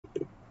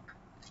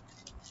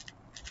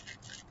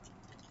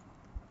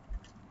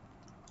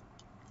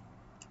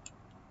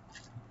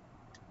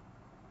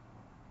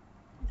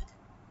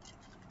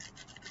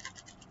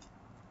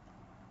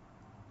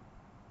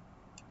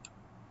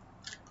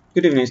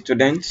Good evening,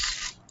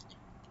 students.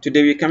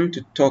 Today we come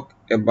to talk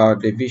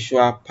about the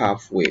visual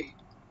pathway.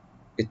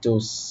 It will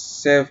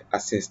serve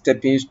as a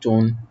stepping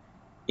stone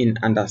in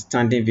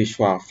understanding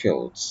visual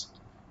fields.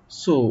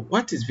 So,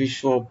 what is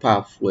visual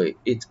pathway?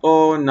 It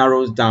all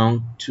narrows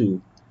down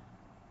to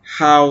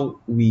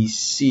how we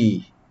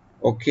see.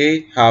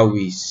 Okay, how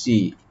we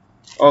see.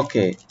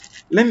 Okay,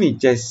 let me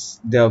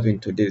just delve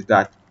into this.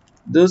 That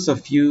those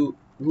of you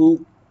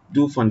who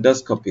do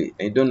fundoscopy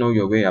and don't know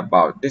your way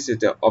about, this is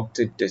the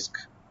optic disc,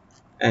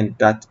 and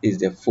that is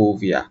the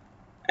fovea,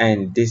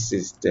 and this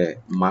is the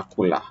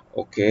macula.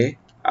 Okay,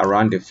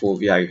 around the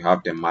fovea you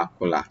have the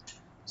macula.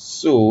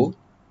 So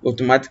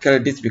automatically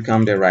this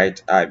becomes the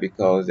right eye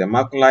because the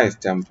macula is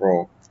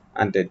temporal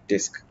and the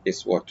disc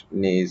is what?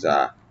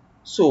 Nasal.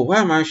 So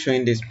why am I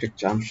showing this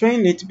picture? I'm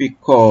showing it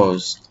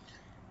because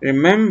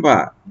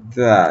remember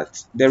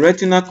that the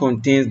retina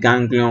contains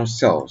ganglion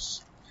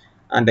cells,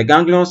 and the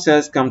ganglion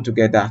cells come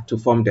together to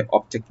form the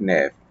optic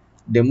nerve.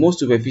 The most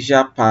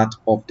superficial part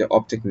of the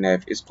optic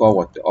nerve is called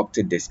what? The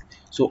optic disc.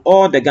 So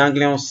all the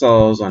ganglion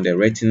cells on the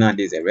retina,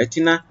 there's a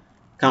retina,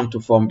 come to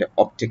form the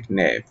optic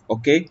nerve.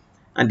 Okay,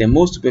 and the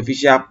most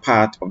superficial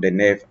part of the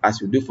nerve,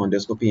 as we do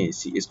fundoscopy and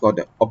see, is called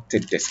the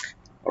optic disc.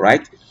 All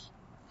right.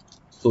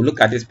 So look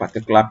at this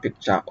particular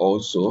picture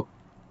also.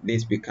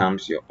 This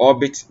becomes your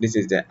orbit. This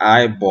is the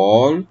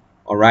eyeball.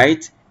 All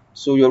right.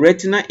 So your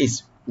retina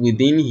is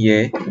within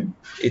here.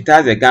 It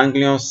has a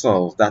ganglion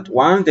cells that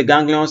once the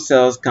ganglion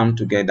cells come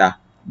together,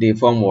 they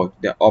form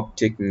what? The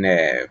optic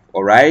nerve.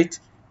 All right.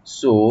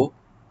 So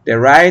the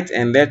right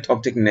and left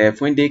optic nerve,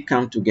 when they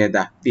come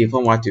together, they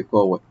form what you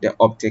call what? The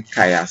optic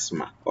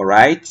chiasma. All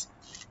right.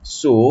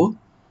 So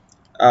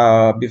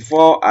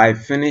before I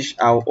finish,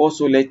 I'll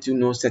also let you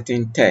know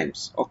certain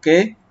terms.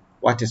 Okay,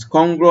 what is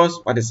congruous,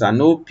 what is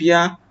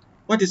anopia,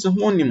 what is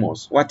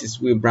homonymous, what is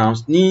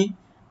Wilbran's knee,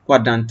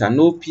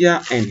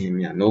 quadrantanopia, and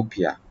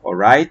hemianopia. All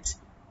right,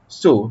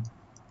 so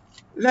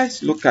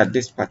let's look at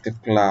this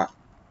particular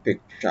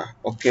picture,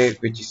 okay,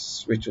 which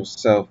will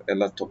serve a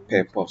lot of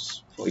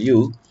purpose for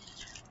you.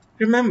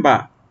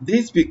 Remember,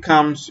 this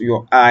becomes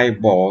your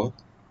eyeball,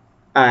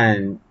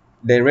 and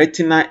the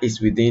retina is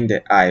within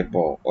the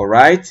eyeball. All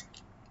right.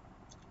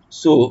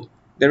 So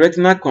the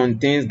retina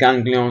contains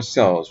ganglion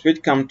cells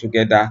which come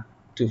together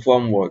to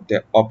form what?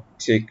 The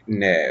optic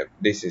nerve.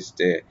 This is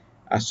the,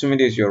 assuming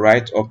this is your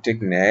right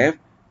optic nerve,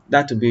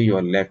 that will be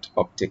your left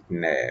optic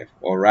nerve.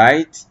 All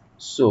right.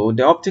 So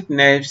the optic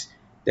nerves,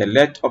 the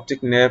left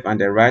optic nerve and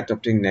the right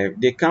optic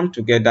nerve, they come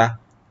together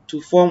to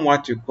form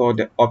what you call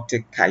the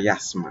optic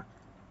chiasma.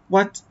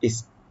 What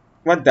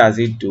does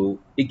it do?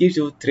 It gives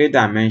you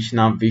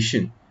three-dimensional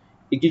vision.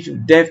 It gives you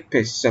depth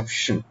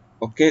perception.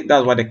 Okay,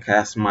 that's what the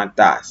chiasma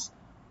does.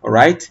 All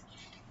right,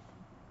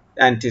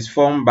 and it is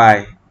formed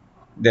by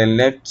the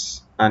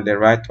left and the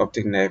right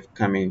optic nerve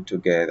coming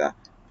together.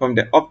 From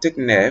the optic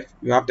nerve,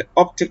 you have the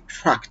optic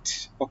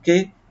tract.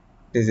 Okay,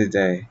 this is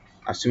the,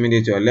 assuming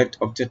it's your left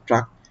optic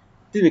tract,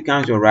 this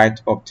becomes your right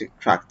optic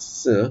tract.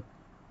 So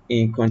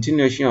in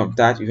continuation of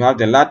that, you have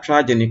the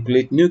lateral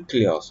geniculate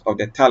nucleus of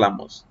the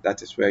thalamus.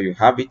 That is where you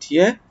have it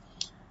here.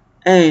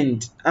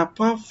 And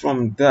apart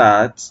from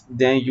that,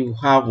 then you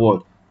have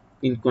what?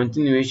 In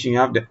continuation, you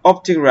have the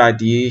optic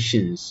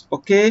radiations.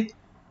 Okay,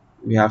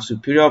 we have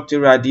superior optic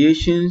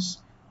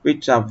radiations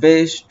which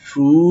traverse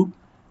through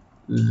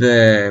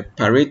the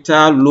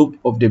parietal lobe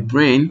of the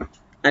brain,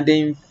 and the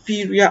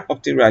inferior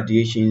optic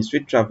radiations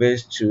which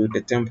traverse through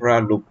the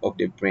temporal lobe of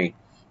the brain.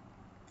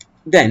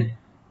 Then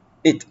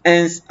it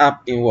ends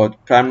up in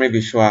what? Primary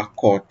visual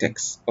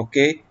cortex,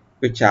 okay,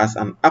 which has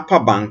an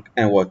upper bank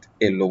and what?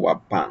 A lower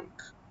bank.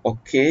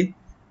 Okay,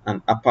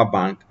 an upper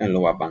bank and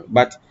lower bank.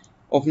 But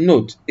of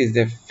note is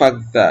the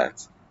fact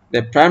that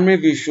the primary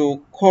visual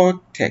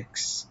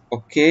cortex,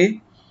 okay,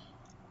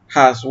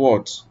 has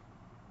what?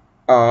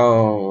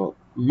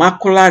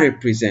 Macular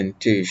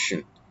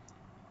representation,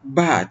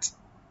 but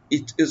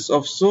it is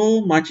of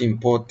so much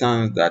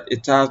importance that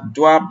it has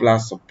dual blood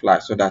supply,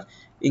 so that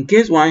in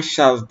case one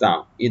shuts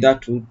down either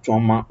through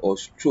trauma or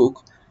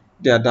stroke,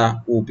 the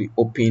other will be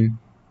open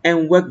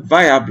and work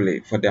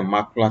viably for the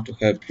macula to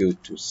help you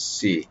to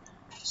see.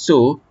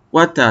 So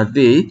what are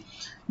they?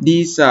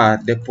 These are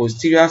the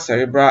posterior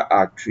cerebral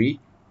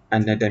artery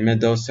and the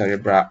middle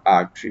cerebral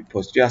artery.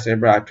 Posterior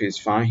cerebral artery is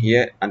found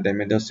here and the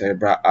middle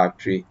cerebral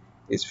artery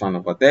is found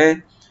over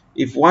there.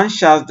 If one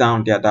shuts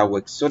down, the other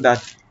works, so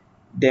that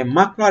the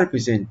macular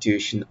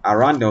representation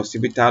around the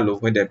occipital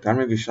lobe where the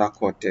primary visual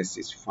cortex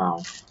is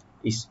found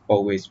is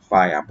always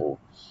viable.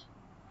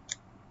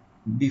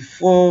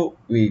 Before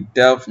we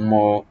delve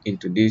more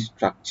into these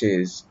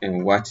structures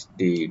and what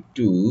they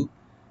do,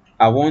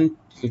 I want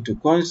you to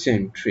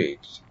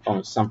concentrate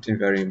on something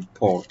very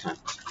important.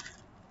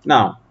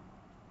 Now,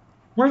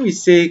 when we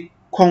say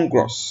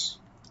congruous,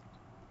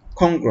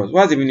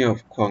 what's the meaning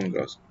of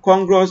congruous?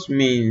 Congruous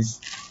means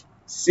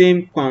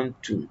same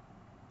quantum,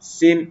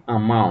 same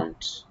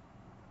amount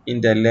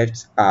in the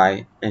left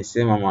eye and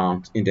same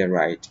amount in the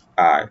right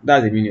eye.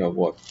 That's the meaning of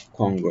what?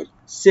 Congruous.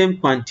 Same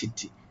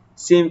quantity,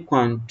 same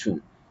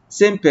quantum,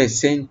 same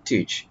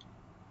percentage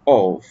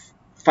of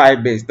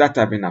fibers that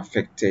have been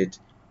affected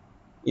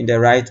in the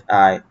right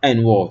eye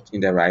and what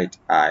in the right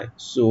eye.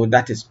 So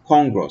that is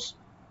congruous.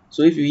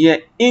 So if you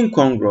hear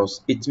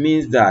incongruous, it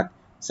means that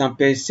some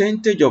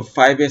percentage of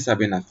fibers have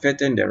been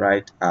affected in the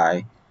right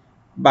eye,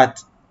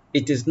 but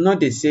it is not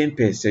the same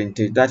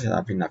percentage that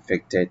have been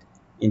affected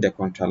in the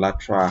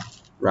contralateral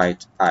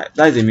right eye.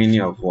 That is the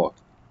meaning of what?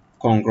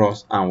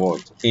 Congruous and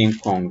what?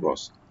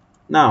 Incongruous.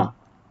 Now,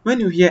 when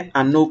you hear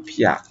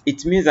anopia,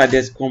 it means that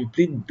there's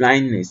complete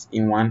blindness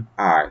in one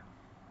eye.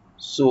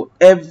 So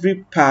every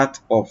part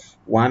of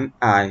one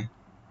eye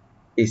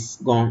is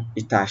gone,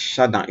 it has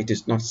shut down, it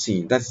is not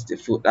seen. That's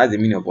the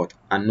meaning of what?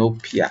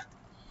 Anopia.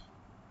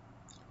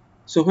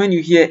 So when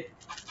you hear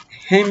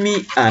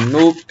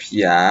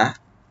hemianopia,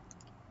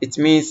 it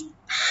means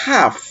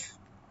half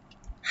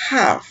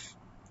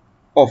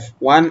of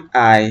one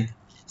eye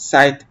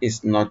sight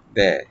is not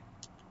there.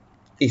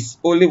 It's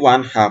only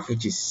one half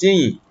which is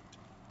seeing.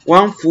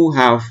 One full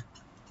half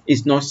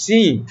is not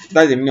seeing.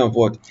 That's the meaning of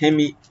what?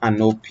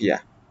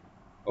 Hemianopia.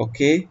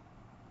 Okay?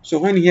 So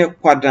when you hear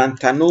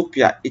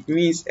quadrantanopia, it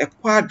means a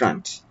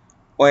quadrant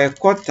or a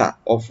quarter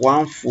of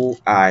one full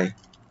eye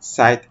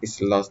sight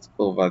is lost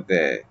over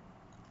there.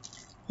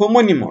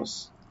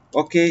 Homonymous.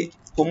 Okay?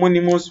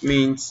 Homonymous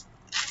means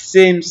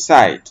same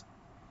side.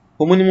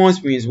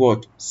 Homonymous means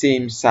what?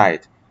 Same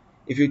side.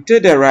 If you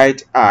take the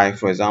right eye,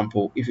 for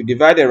example, if you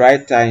divide the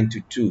right eye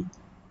into two,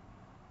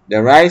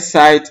 the right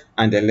side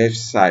and the left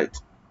side,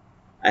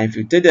 and if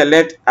you take the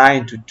left eye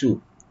into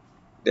two,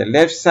 the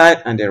left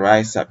side and the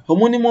right side.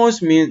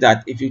 Homonymous means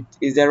that if it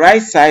is the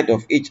right side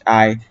of each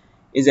eye,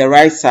 is the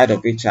right side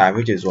of each eye,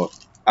 which is what?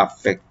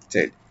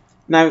 Affected.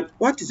 Now,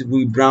 what is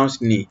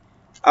Brown's knee?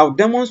 I'll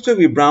demonstrate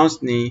with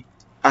Brown's knee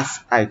as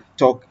I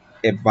talk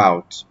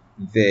about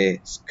the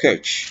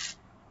sketch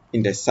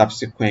in the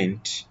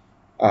subsequent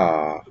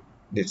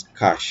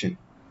discussion,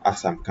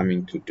 as I'm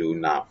coming to do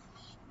now.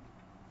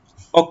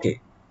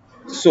 Okay,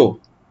 so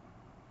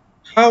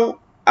how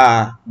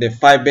are the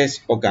fibers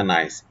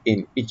organized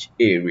in each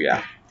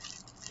area?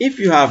 If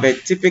you have a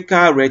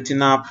typical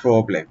retinal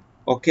problem,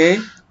 okay,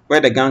 where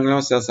the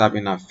ganglion cells have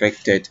been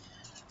affected,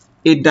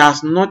 it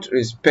does not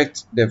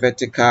respect the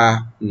vertical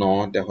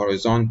nor the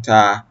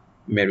horizontal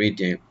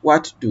meridian.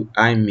 What do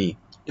I mean?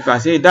 If I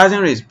say it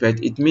doesn't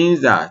respect, it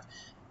means that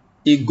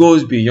it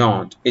goes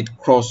beyond, it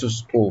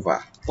crosses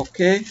over.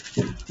 Okay,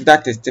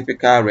 that is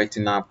typical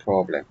retinal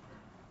problem.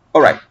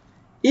 All right,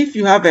 if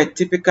you have a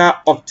typical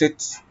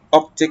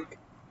optic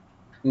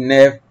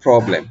nerve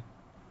problem,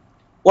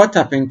 what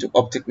happened to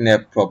optic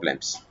nerve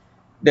problems?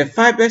 The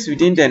fibers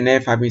within the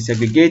nerve have been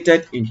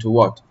segregated into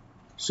what?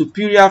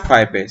 Superior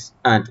fibers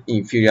and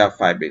inferior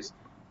fibers.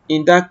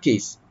 In that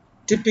case,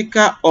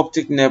 typical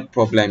optic nerve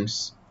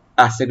problems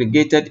are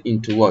segregated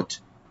into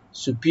what?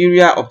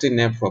 Superior optic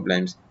nerve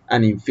problems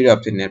and inferior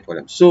optic nerve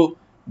problems. So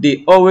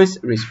they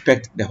always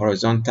respect the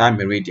horizontal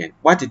meridian.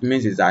 What it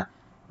means is that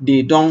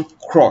they don't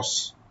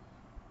cross.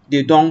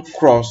 They don't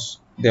cross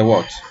the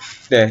what?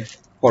 The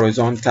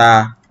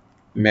horizontal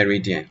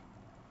meridian.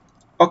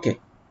 Okay,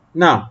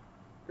 now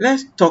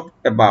let's talk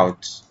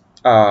about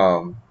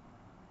the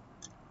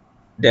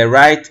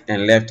right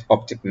and left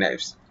optic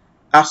nerves.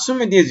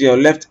 Assuming this is your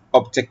left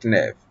optic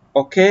nerve,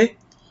 okay?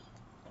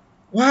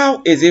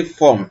 How is it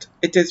formed?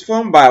 It is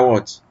formed by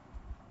what?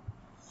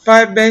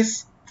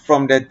 Fibers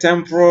from the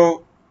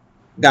temporal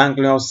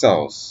ganglion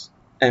cells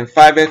and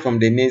fibers from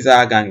the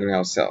nasal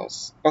ganglion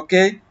cells,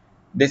 okay?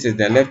 This is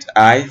the left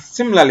eye.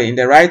 Similarly, in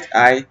the right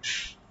eye,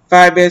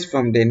 fibers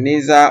from the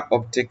nasal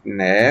optic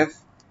nerve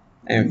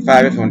and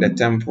fibers from the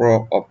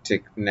temporal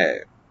optic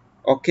nerve.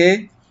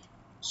 Okay,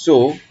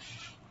 so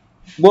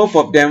both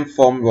of them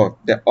form what?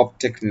 The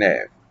optic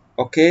nerve.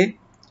 Okay,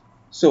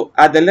 so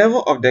at the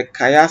level of the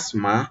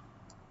chiasma,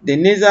 the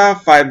nasal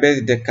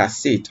fibers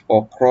decussate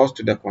or cross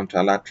to the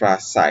contralateral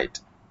side.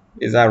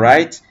 Is that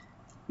right?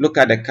 Look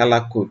at the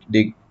color code.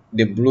 The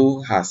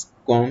blue has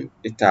gone,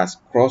 it has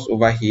crossed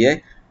over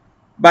here,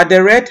 but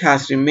the red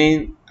has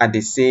remained at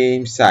the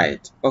same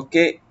side.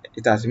 Okay,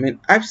 it has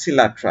remained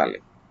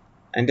ipsilaterally,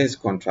 and this is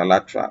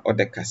contralateral or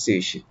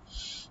decussation.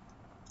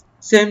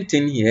 Same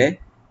thing here.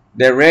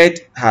 The red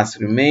has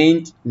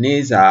remained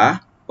nasal,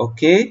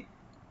 okay,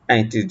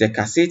 and it is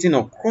decussating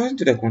or crossing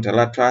to the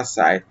contralateral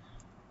side,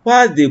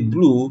 while the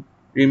blue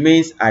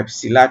remains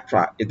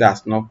ipsilateral. It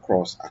does not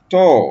cross at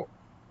all.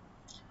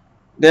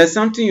 There's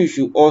something you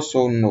should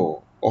also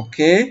know,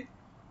 okay,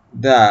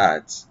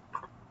 that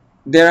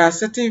there are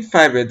certain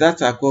fibers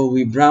that are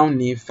called Brown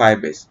knee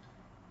fibers.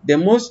 The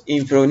most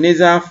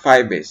infranasal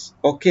fibers,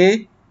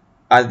 okay,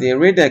 as they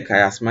read the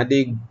chiasma,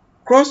 they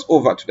cross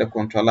over to the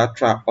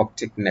contralateral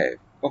optic nerve.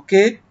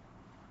 Okay,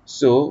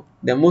 so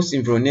the most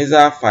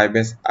infranasal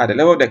fibers at the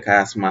level of the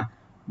chiasma,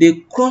 they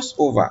cross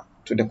over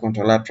to the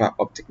contralateral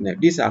optic nerve.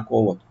 These are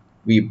called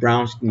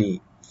Brown's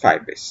knee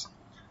fibers.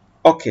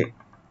 Okay,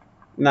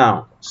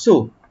 now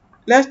so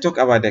let's talk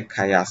about the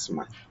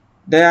chiasma.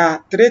 There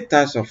are three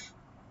types of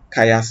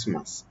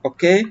chiasmas.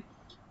 Okay,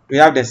 we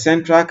have the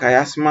central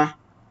chiasma,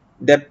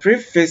 the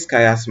preface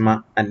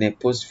chiasma, and the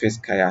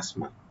postface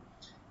chiasma.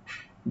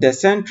 The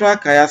central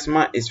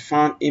chiasma is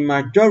found in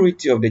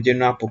majority of the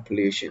general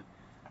population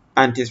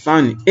and is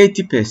found in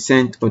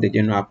 80% of the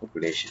general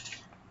population,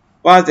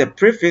 whilst the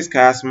preface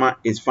chiasma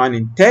is found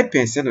in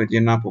 10% of the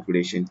general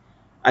population,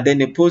 and then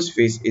the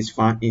postface is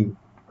found in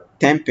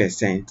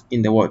 10%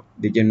 in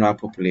the general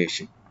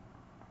population.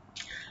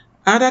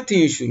 Another thing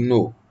you should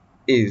know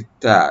is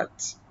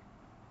that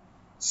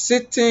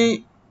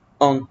sitting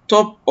on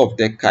top of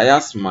the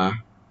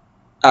chiasma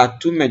are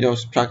two major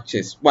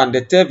structures. One,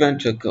 the tail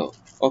ventricle,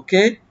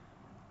 okay,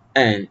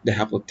 and the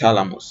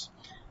hypothalamus.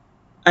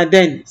 And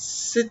then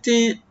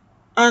sitting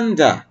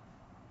under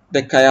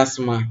the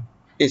chiasma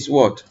is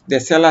what? The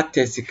sella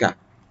turcica,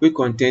 which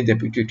contains the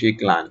pituitary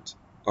gland.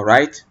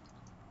 Alright,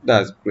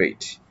 that's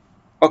great.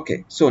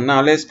 Okay, so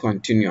now let's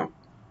continue.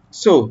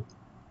 So,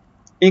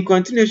 in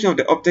continuation of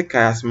the optic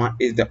chiasma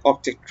is the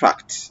optic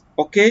tract.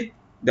 Okay,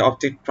 the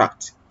optic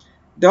tract.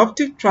 The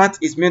optic tract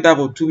is made up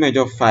of two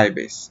major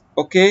fibers.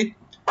 Okay,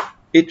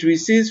 it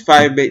receives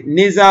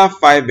nasal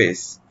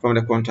fibers from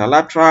the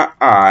contralateral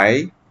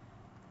eye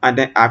and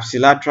then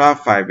apsilateral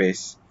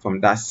fibers from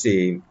that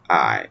same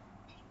eye.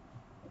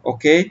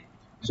 Okay,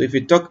 so if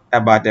you talk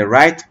about the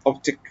right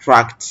optic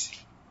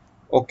tract,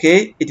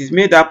 okay, it is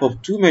made up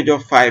of two major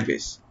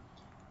fibers.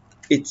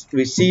 It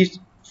receives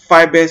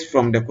fibers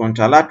from the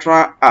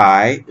contralateral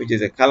eye, which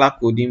is a color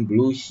coding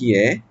blue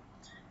here,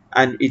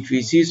 and it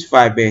receives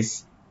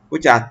fibers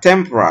which are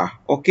temporal,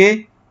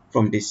 okay,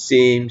 from the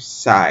same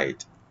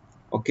side.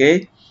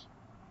 Okay,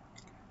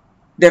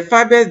 the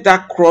fibers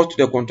that cross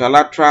to the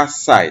contralateral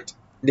side,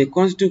 they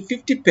constitute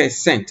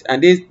 50%,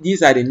 and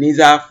these are the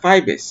nasal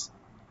fibers.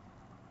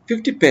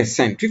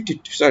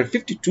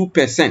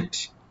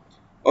 52%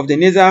 of the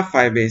nasal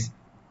fibers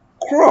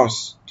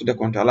cross to the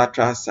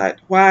contralateral side,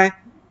 while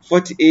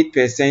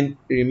 48%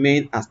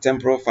 remain as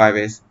temporal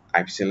fibers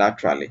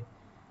ipsilaterally.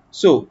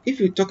 So, if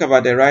you talk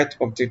about the right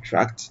optic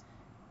tract,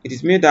 it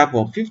is made up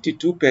of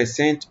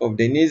 52% of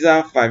the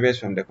nasal fibers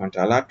from the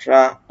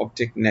contralateral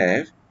optic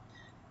nerve,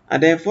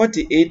 and then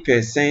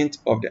 48%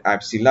 of the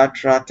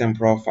ipsilateral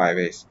temporal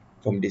fibers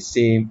from the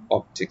same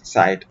optic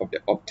side of the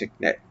optic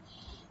nerve.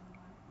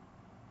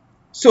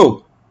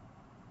 So,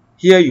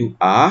 here you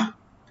are.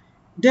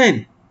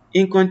 Then,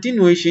 in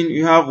continuation,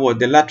 you have what?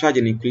 The lateral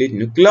geniculate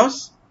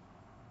nucleus.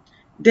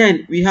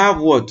 Then, we have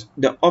what?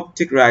 The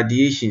optic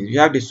radiations. We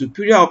have the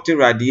superior optic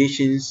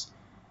radiations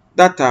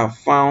that are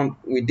found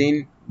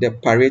within the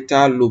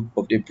parietal lobe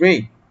of the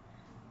brain.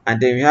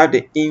 And then we have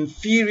the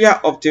inferior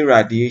optic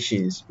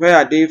radiations. Where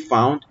are they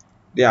found?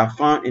 They are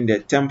found in the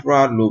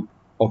temporal lobe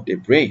of the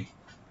brain.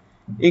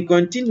 In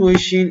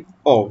continuation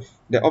of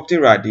the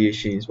optic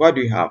radiations, what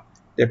do we have?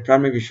 The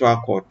primary visual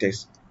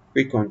cortex,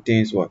 which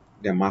contains what?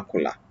 The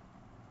macula.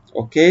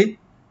 Okay,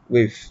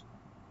 with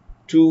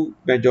two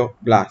major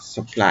blood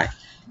supply.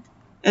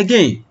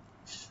 Again,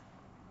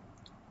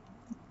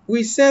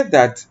 we said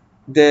that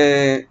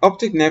the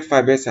optic nerve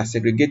fibers are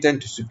segregated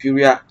into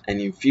superior and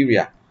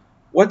inferior.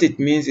 What it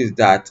means is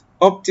that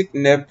optic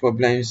nerve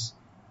problems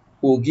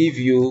will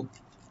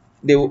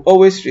they will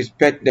always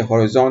respect the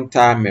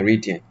horizontal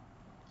meridian.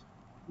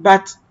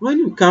 But when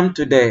you come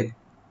to the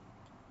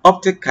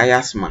optic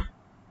chiasma,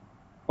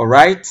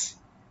 alright,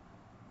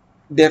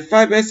 the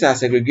fibers are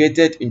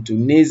segregated into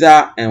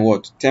nasal and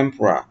what?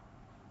 Temporal.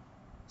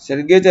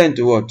 Segregated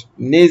into what?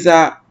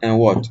 Nasal and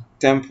what?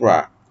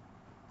 Temporal.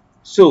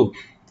 So,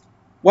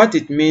 what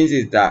it means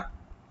is that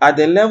at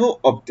the level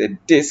of the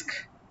disc,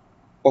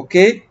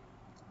 okay,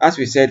 as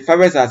we said,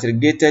 fibers are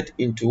segregated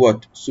into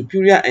what?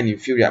 Superior and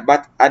inferior.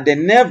 But at the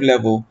nerve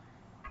level,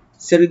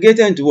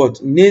 segregated into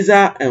what?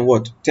 Nasal and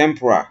what?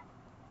 Temporal.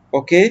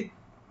 Okay,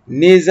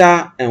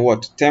 nasal and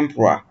what?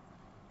 Temporal.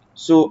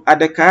 So at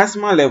the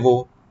chiasma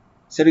level,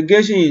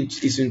 segregation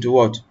is into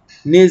what?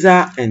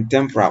 Nasal and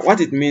temporal.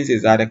 What it means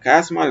is that at the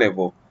chiasma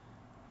level,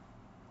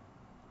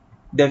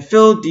 the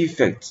field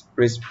defect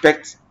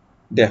respects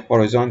the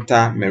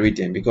horizontal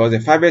meridian because the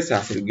fibers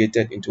are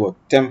segregated into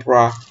what?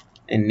 Temporal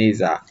and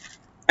nasal.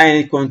 And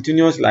it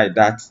continues like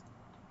that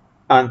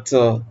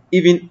until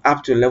even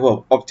up to the level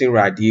of optic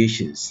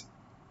radiations.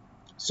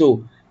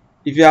 So,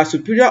 if you have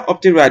superior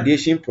optic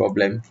radiation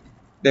problem,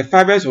 the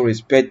fibers will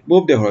respect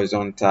both the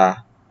horizontal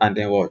and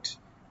then what?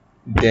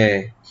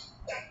 The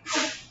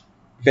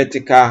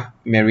vertical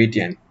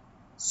meridian.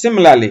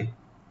 Similarly,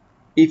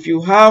 if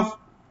you have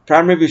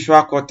primary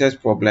visual cortex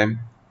problem,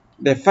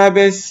 the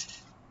fibers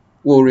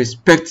will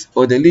respect,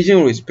 or the lesion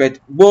will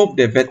respect both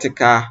the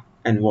vertical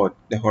and what?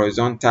 The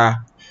horizontal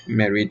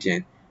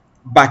meridian.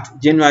 But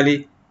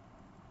generally,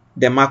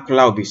 the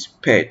macula will be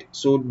spared.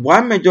 So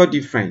one major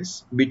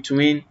difference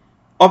between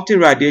optic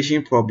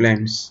radiation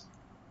problems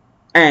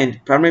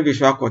and primary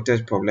visual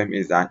cortex problem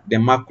is that the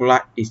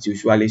macula is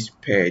usually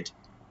spared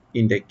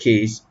in the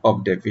case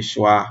of the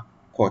visual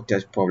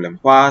cortex problem,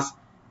 whilst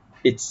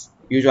it's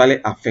usually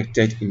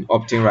affected in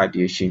optic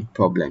radiation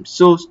problems.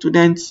 So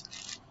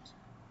students,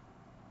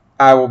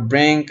 I will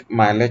bring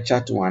my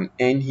lecture to an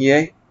end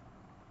here.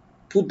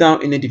 Put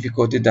down any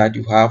difficulty that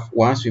you have.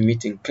 Once we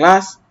meet in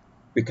class,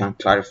 we can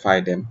clarify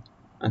them.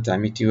 Until I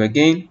meet you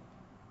again,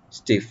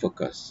 stay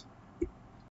focused.